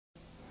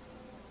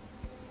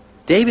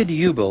David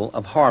Hubel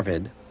of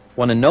Harvard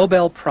won a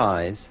Nobel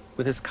Prize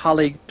with his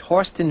colleague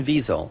Hubel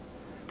Wiesel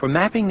for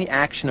mapping the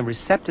action of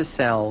receptor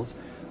cells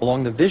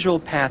along the visual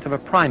path of a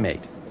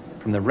primate,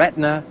 from the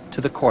retina to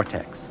the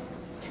cortex.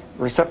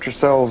 Receptor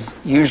cells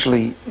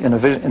usually in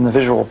the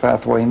visual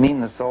pathway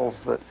mean the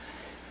cells that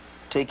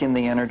take in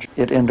the energy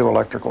into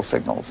electrical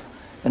signals.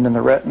 And in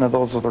the retina,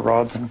 those are the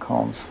rods and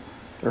cones.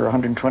 There are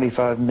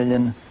 125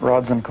 million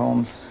rods and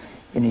cones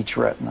in each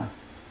retina.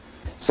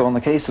 So in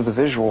the case of the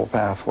visual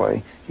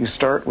pathway, you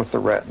start with the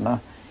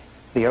retina.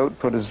 The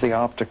output is the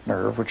optic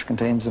nerve, which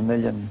contains 1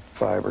 million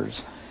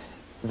fibers.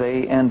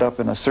 They end up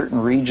in a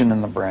certain region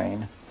in the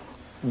brain.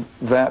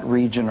 That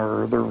region,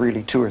 or there are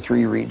really 2 or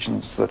 3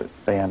 regions that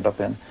they end up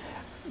in.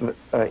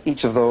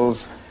 Each of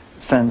those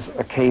sends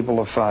a cable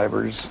of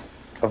fibers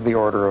of the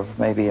order of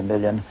maybe 1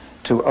 million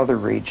to other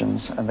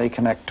regions, and they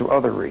connect to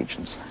other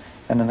regions.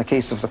 And in the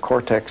case of the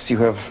cortex, you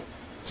have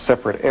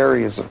separate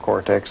areas of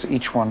cortex,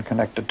 each one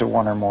connected to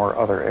 1 or more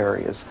other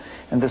areas.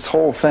 And this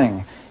whole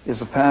thing is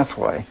a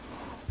pathway.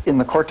 In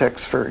the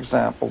cortex, for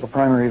example, the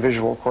primary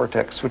visual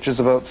cortex, which is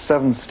about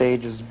 7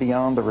 stages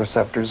beyond the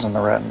receptors in the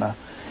retina,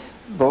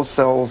 those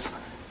cells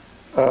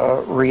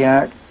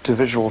react to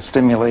visual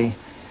stimuli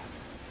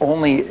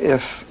only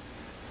if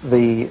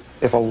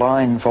a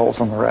line falls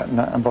on the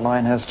retina, and the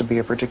line has to be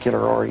a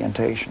particular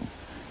orientation.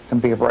 It can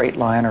be a bright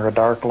line or a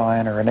dark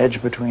line or an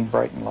edge between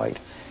bright and light.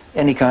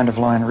 Any kind of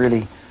line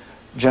really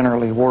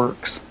generally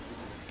works,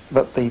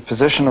 but the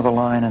position of the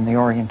line and the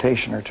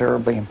orientation are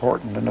terribly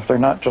important, and if they're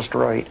not just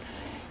right,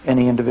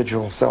 any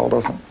individual cell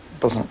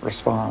doesn't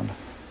respond.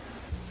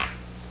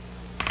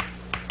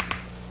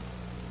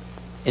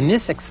 In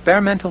this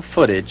experimental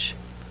footage,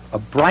 a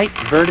bright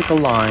vertical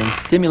line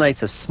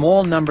stimulates a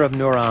small number of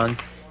neurons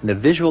in the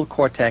visual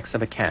cortex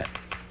of a cat.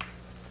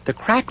 The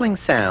crackling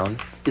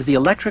sound is the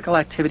electrical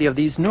activity of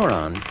these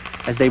neurons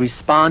as they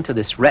respond to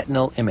this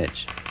retinal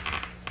image.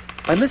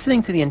 By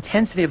listening to the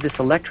intensity of this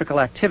electrical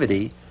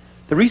activity,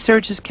 the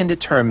researchers can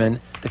determine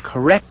the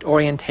correct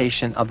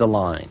orientation of the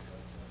line.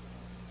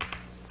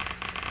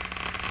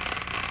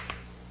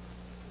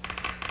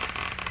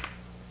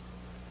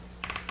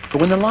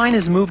 But when the line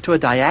is moved to a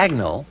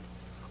diagonal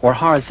or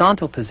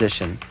horizontal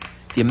position,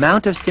 the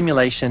amount of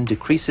stimulation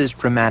decreases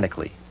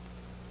dramatically.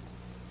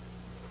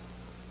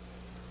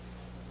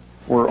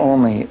 We're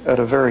only at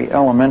a very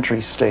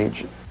elementary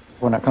stage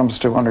when it comes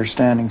to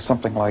understanding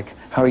something like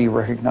how you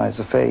recognize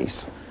a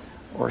face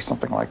or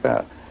something like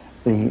that.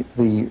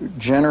 The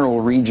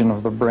general region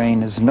of the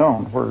brain is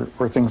known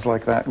where things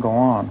like that go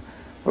on,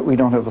 but we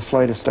don't have the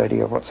slightest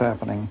idea of what's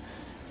happening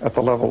at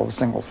the level of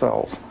single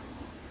cells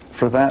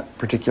for that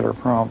particular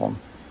problem.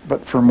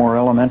 But for more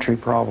elementary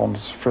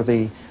problems, for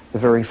the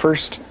very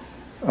first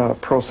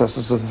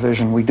processes of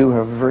vision, we do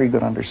have a very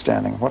good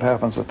understanding of what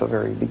happens at the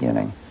very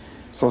beginning.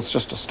 So it's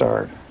just a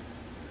start.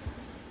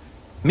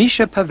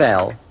 Misha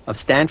Pavel of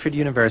Stanford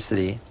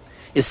University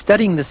is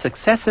studying the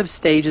successive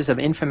stages of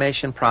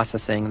information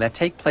processing that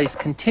take place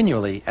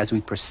continually as we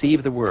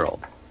perceive the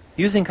world.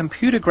 Using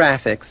computer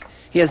graphics,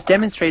 he has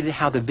demonstrated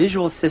how the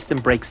visual system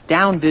breaks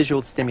down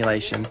visual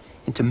stimulation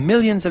into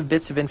millions of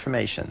bits of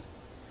information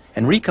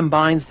and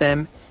recombines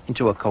them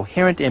into a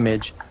coherent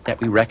image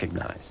that we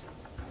recognize.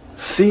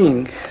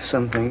 Seeing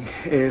something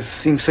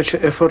seems such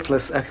an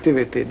effortless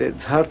activity that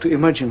it's hard to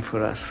imagine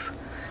for us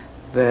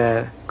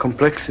the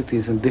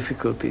complexities and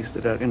difficulties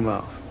that are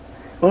involved.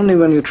 Only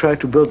when you try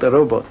to build a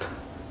robot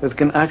that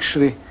can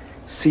actually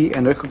see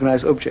and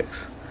recognize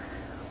objects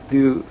do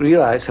you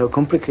realize how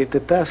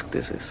complicated task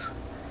this is.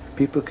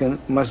 People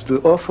must do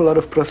an awful lot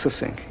of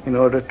processing in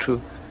order to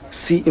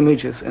see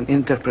images and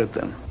interpret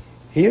them.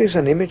 Here is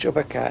an image of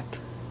a cat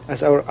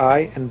as our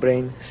eye and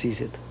brain sees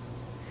it.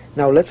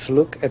 Now let's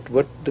look at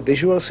what the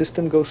visual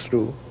system goes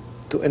through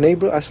to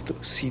enable us to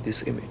see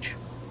this image.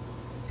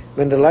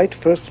 When the light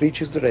first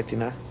reaches the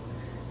retina,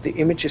 the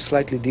image is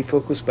slightly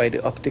defocused by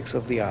the optics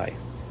of the eye.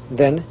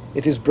 Then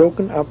it is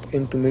broken up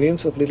into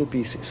millions of little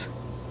pieces.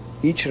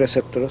 Each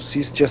receptor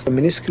sees just a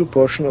minuscule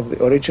portion of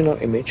the original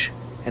image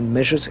and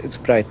measures its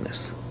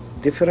brightness.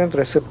 Different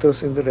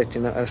receptors in the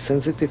retina are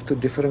sensitive to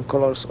different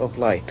colors of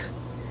light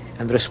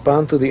and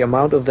respond to the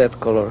amount of that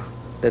color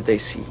that they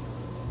see.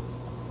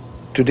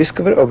 To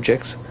discover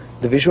objects,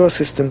 the visual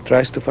system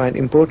tries to find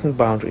important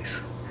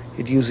boundaries.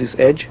 It uses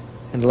edge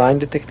and line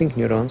detecting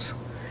neurons,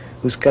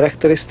 whose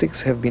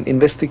characteristics have been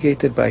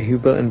investigated by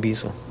Hubel and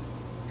Wiesel.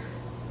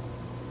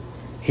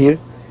 Here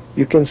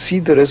you can see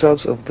the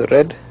results of the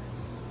red,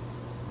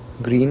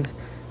 green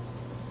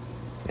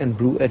and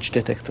blue edge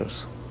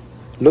detectors.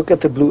 Look at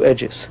the blue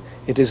edges.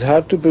 It is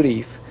hard to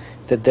believe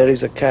that there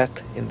is a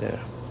cat in there.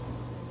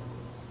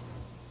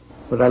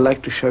 What I'd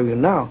like to show you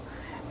now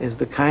is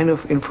the kind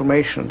of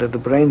information that the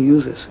brain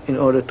uses in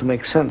order to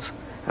make sense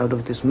out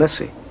of these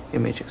messy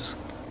images.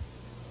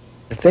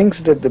 The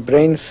things that the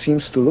brain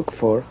seems to look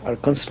for are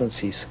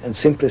constancies and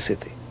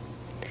simplicity.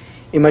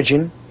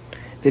 Imagine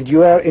that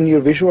you are in your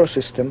visual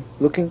system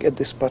looking at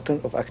this pattern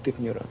of active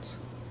neurons,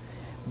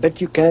 but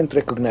you can't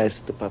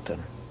recognize the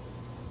pattern.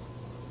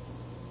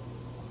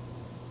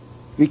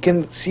 We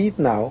can see it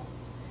now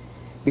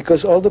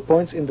because all the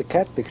points in the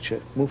cat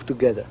picture move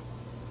together.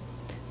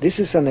 This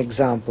is an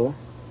example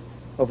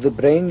of the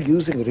brain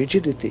using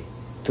rigidity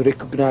to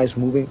recognize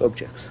moving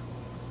objects.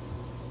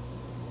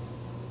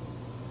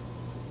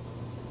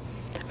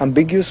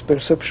 Ambiguous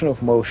perception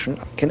of motion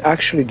can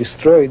actually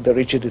destroy the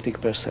rigidity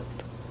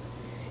percept.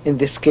 In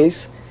this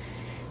case,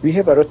 we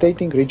have a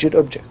rotating rigid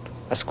object,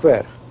 a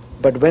square,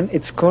 but when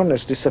its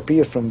corners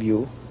disappear from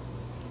view,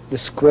 the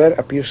square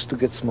appears to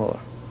get smaller.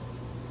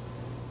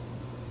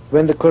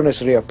 When the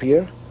corners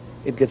reappear,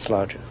 it gets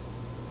larger.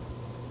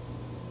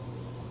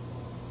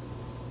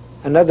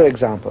 Another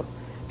example.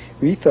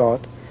 We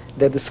thought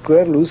that the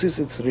square loses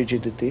its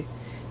rigidity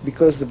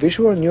because the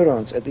visual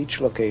neurons at each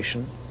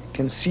location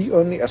can see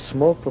only a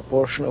small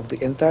proportion of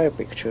the entire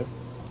picture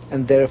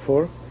and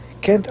therefore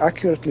can't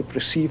accurately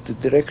perceive the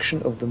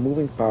direction of the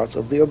moving parts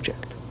of the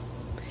object.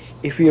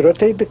 If we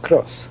rotate the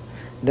cross,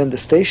 then the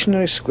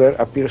stationary square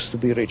appears to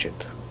be rigid.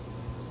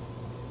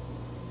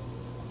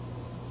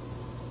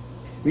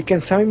 We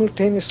can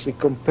simultaneously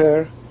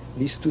compare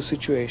these two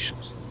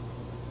situations.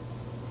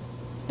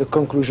 The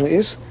conclusion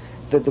is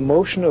that the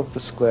motion of the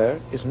square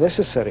is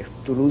necessary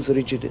to lose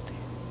rigidity.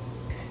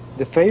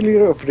 The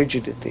failure of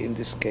rigidity in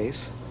this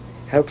case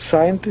helps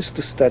scientists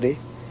to study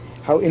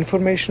how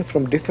information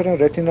from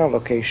different retinal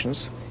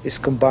locations is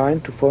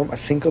combined to form a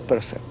single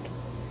percept.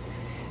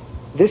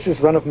 This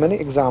is one of many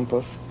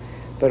examples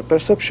where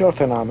perceptual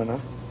phenomena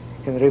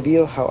can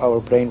reveal how our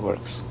brain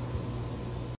works.